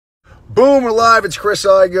Boom, we're live. It's Chris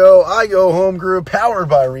Igoe, Igoe Home Group, powered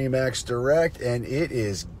by RE/MAX Direct, and it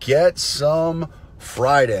is Get Some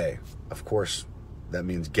Friday. Of course, that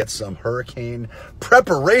means get some hurricane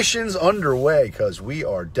preparations underway, because we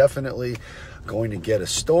are definitely going to get a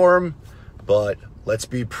storm, but let's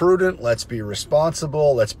be prudent, let's be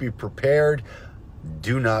responsible, let's be prepared.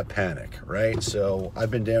 Do not panic, right? So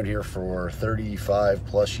I've been down here for 35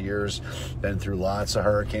 plus years, been through lots of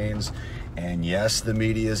hurricanes, and yes, the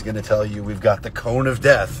media is going to tell you we've got the cone of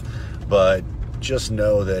death, but just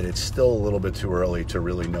know that it's still a little bit too early to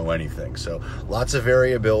really know anything. So lots of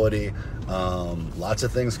variability, lots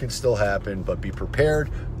of things can still happen, but be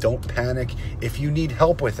prepared. Don't panic. If you need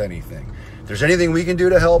help with anything, if there's anything we can do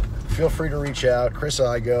to help, feel free to reach out. Chris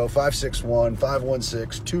Igoe,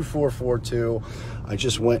 561-516-2442. I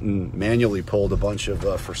just went and manually pulled a bunch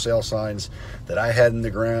of for sale signs that I had in the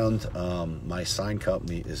ground. My sign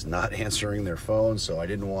company is not answering their phone, so I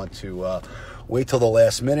didn't want to wait till the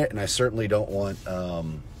last minute, and I certainly don't want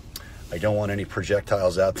any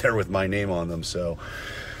projectiles out there with my name on them. So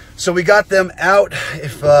we got them out.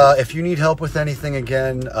 If you need help with anything,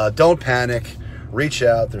 again, don't panic. Reach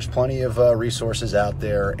out. There's plenty of resources out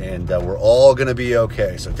there, and we're all going to be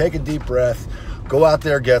okay. So take a deep breath. Go out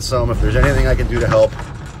there, get some. If there's anything I can do to help,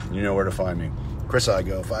 you know where to find me. Chris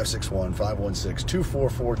Igoe,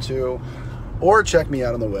 561-516-2442. Or check me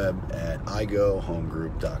out on the web at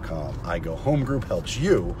igoehomegroup.com. Igoe Home Group helps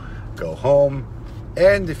you go home.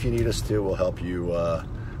 And if you need us to, we'll help you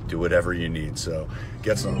do whatever you need. So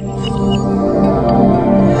get some.